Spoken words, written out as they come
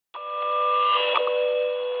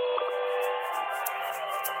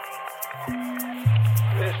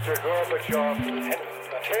Mr. Gorbachev, and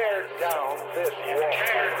tear down this wall.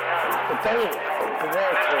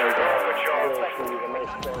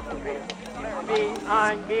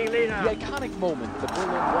 The iconic moment the Berlin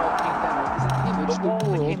Wall came down is an image the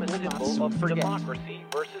world will not soon forget. Democracy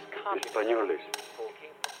versus communism.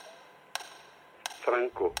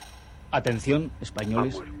 Franco. Atención,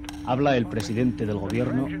 españoles. Habla el presidente del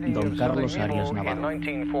gobierno, don Carlos Arias Navarro. In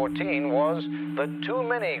 1914 was that too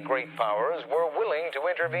many great powers were willing to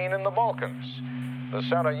intervene in the Balkans. The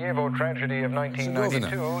Sarajevo tragedy of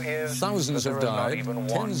 1992 is thousands have died,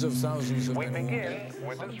 tens of thousands have been wounded.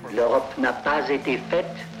 L'Europe n'a pas été faite,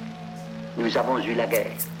 nous avons eu la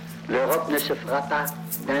guerre. L'Europe ne se fera pas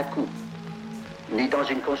d'un coup, ni dans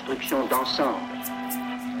une construction d'ensemble.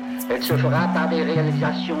 Elle se fera par des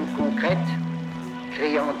réalisations concrètes,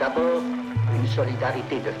 créant d'abord une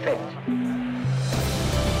solidarité de fait.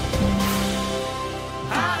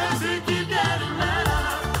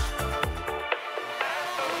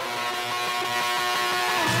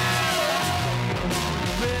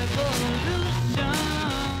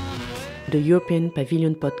 The European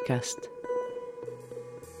Pavilion Podcast.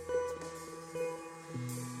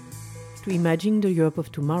 To imagine the Europe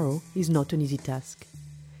of tomorrow is not an easy task.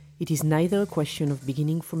 It is neither a question of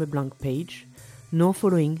beginning from a blank page, nor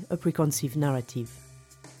following a preconceived narrative.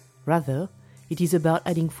 Rather, it is about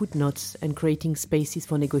adding footnotes and creating spaces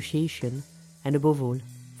for negotiation, and above all,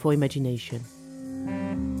 for imagination.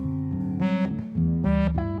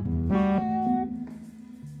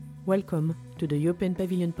 Welcome to the European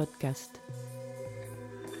Pavilion Podcast.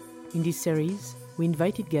 In this series, we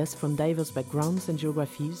invited guests from diverse backgrounds and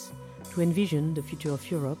geographies to envision the future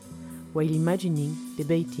of Europe while imagining,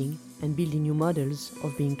 debating, and building new models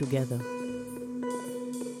of being together.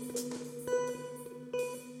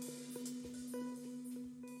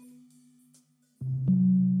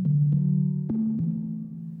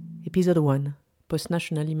 Episode 1: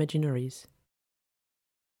 Post-National Imaginaries.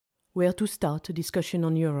 Where to start a discussion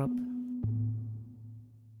on Europe?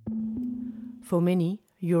 For many,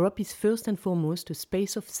 Europe is first and foremost a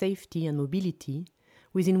space of safety and mobility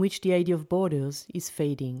within which the idea of borders is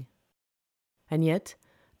fading. And yet,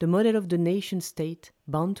 the model of the nation-state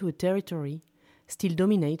bound to a territory still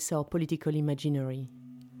dominates our political imaginary.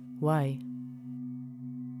 Why?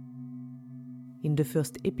 In the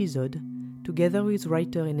first episode, together with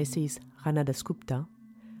writer and essayist Rana Dasgupta,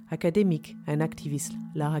 academic and activist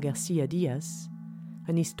Lara Garcia Diaz,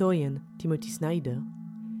 and historian Timothy Snyder,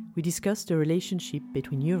 we discussed the relationship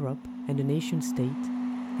between Europe and the nation-state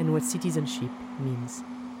and what citizenship means.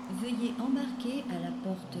 Veuillez embarquer à la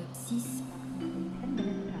porte 6.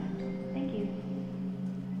 Thank you.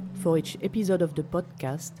 For each episode of the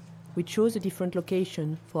podcast, we chose a different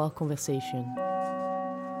location for our conversation.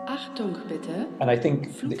 Achtung bitte. And I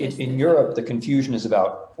think in Europe, the confusion is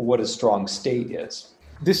about what a strong state is.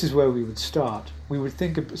 This is where we would start. We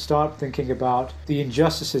would start thinking about the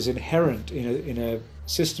injustices inherent in a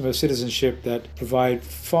system of citizenship that provide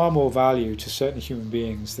far more value to certain human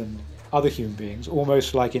beings than other human beings,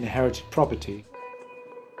 almost like inherited property.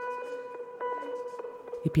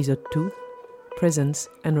 Episode 2: Presence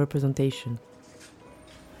and Representation.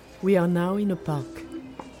 We are now in a park.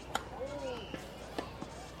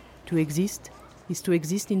 To exist is to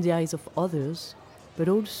exist in the eyes of others, but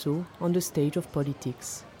also on the stage of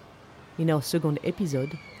politics. In our second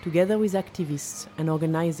episode, together with activists and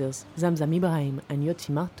organizers Zamzam Ibrahim and Yotsi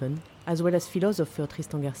Marton, as well as philosopher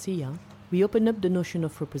Tristan Garcia, we open up the notion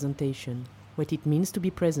of representation, what it means to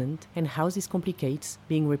be present, and how this complicates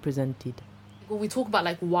being represented. When we talk about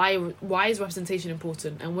why is representation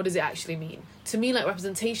important and what does it actually mean? To me,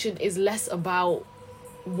 representation is less about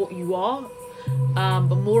what you are,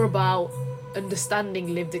 but more about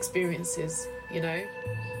understanding lived experiences, you know?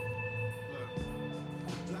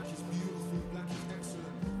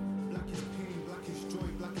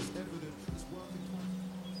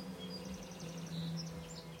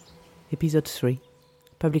 Episode 3: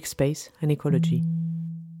 Public Space and Ecology.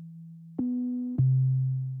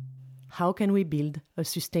 How can we build a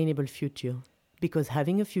sustainable future? Because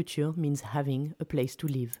having a future means having a place to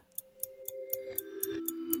live.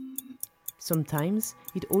 Sometimes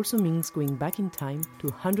it also means going back in time to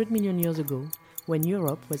 100 million years ago, when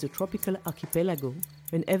Europe was a tropical archipelago,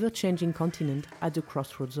 an ever-changing continent at the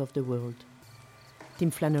crossroads of the world.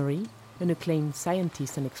 Tim Flannery, an acclaimed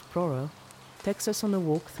scientist and explorer, takes us on a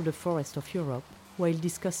walk through the forest of Europe while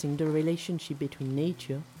discussing the relationship between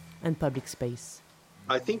nature and public space.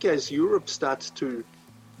 I think as Europe starts to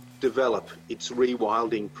develop its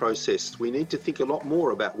rewilding process, we need to think a lot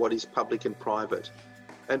more about what is public and private.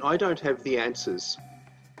 And I don't have the answers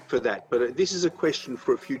for that. But this is a question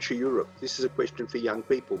for a future Europe. This is a question for young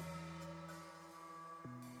people.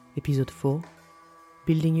 Episode 4,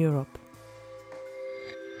 Building Europe.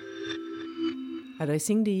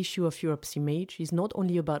 Addressing the issue of Europe's image is not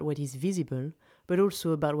only about what is visible, but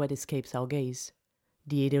also about what escapes our gaze.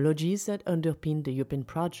 The ideologies that underpin the European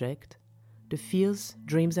project, the fears,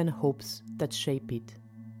 dreams and hopes that shape it.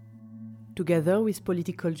 Together with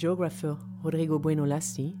political geographer Rodrigo Bueno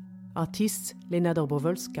Lassi, artists Lena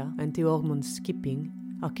Dobrowolska and Teormund Skipping,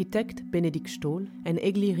 architect Benedikt Stoll and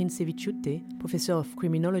Egli Rincevičiūtė, professor of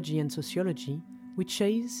criminology and sociology, we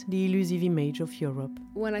chase the elusive image of Europe.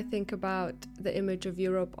 When I think about the image of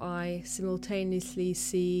Europe, I simultaneously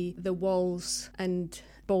see the walls and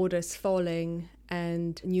borders falling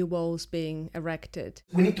and new walls being erected.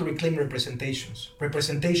 We need to reclaim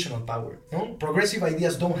representational power. No? Progressive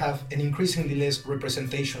ideas don't have an increasingly less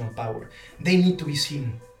representational power. They need to be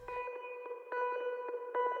seen.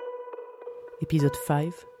 Episode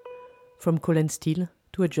 5, From Coal and Steel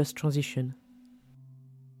to a Just Transition.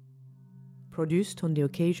 Produced on the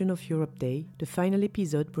occasion of Europe Day, the final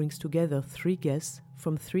episode brings together 3 guests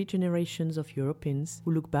from 3 generations of Europeans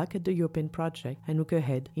who look back at the European project and look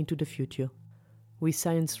ahead into the future. With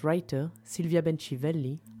science writer Silvia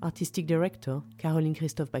Bencivelli, artistic director Caroline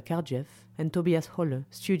Christophe Bakardjev, and Tobias Holle,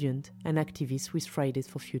 student and activist with Fridays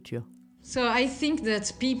for Future. So I think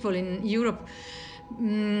that people in Europe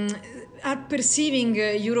are perceiving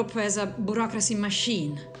Europe as a bureaucracy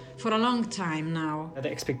machine for a long time now. The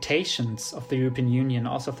expectations of the European Union,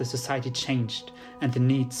 also of the society, changed, and the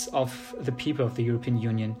needs of the people of the European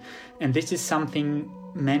Union. And this is something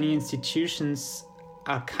many institutions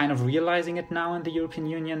are kind of realizing it now in the European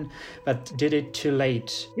Union, but did it too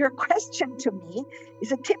late. Your question to me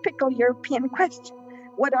is a typical European question.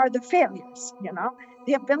 What are the failures? You know,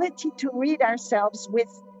 the ability to read ourselves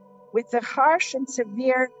with a harsh and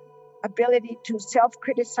severe ability to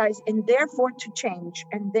self-criticize and therefore to change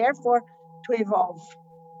and therefore to evolve.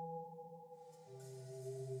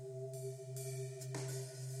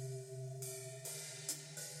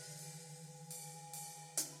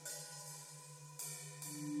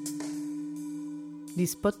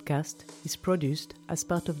 This podcast is produced as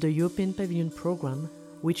part of the European Pavilion program,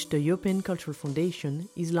 which the European Cultural Foundation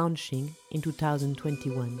is launching in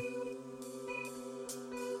 2021.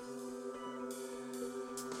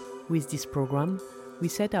 With this program, we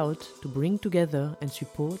set out to bring together and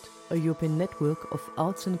support a European network of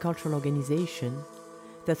arts and cultural organizations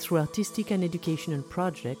that, through artistic and educational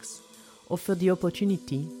projects, offer the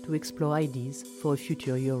opportunity to explore ideas for a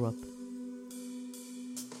future Europe.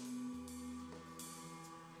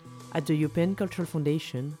 At the European Cultural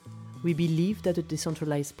Foundation, we believe that a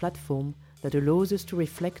decentralized platform that allows us to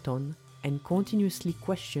reflect on and continuously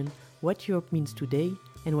question what Europe means today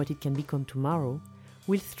and what it can become tomorrow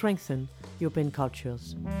will strengthen European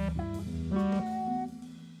cultures.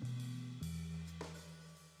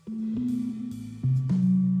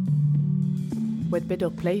 What better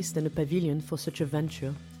place than a pavilion for such a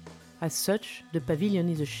venture? As such, the pavilion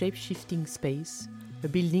is a shape-shifting space, a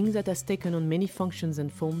building that has taken on many functions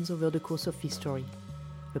and forms over the course of history,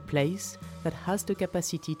 a place that has the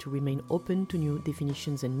capacity to remain open to new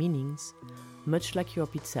definitions and meanings, much like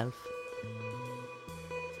Europe itself.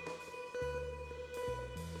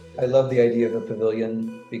 I love the idea of a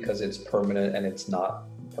pavilion because it's permanent and it's not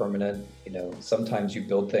permanent. You know, sometimes you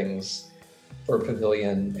build things for a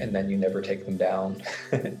pavilion and then you never take them down.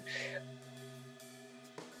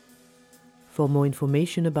 For more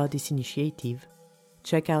information about this initiative,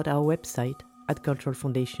 check out our website at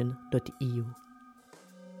culturalfoundation.eu.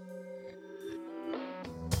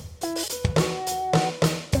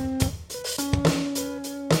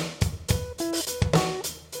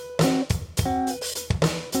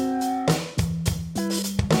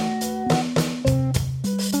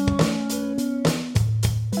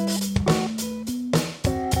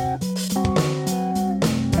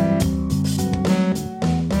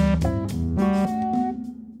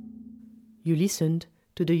 You listened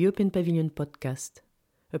to the European Pavilion podcast,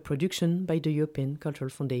 a production by the European Cultural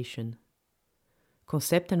Foundation.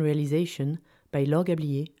 Concept and realization by Laure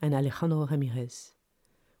Gablier and Alejandro Ramirez,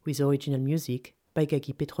 with original music by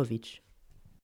Gagi Petrovic.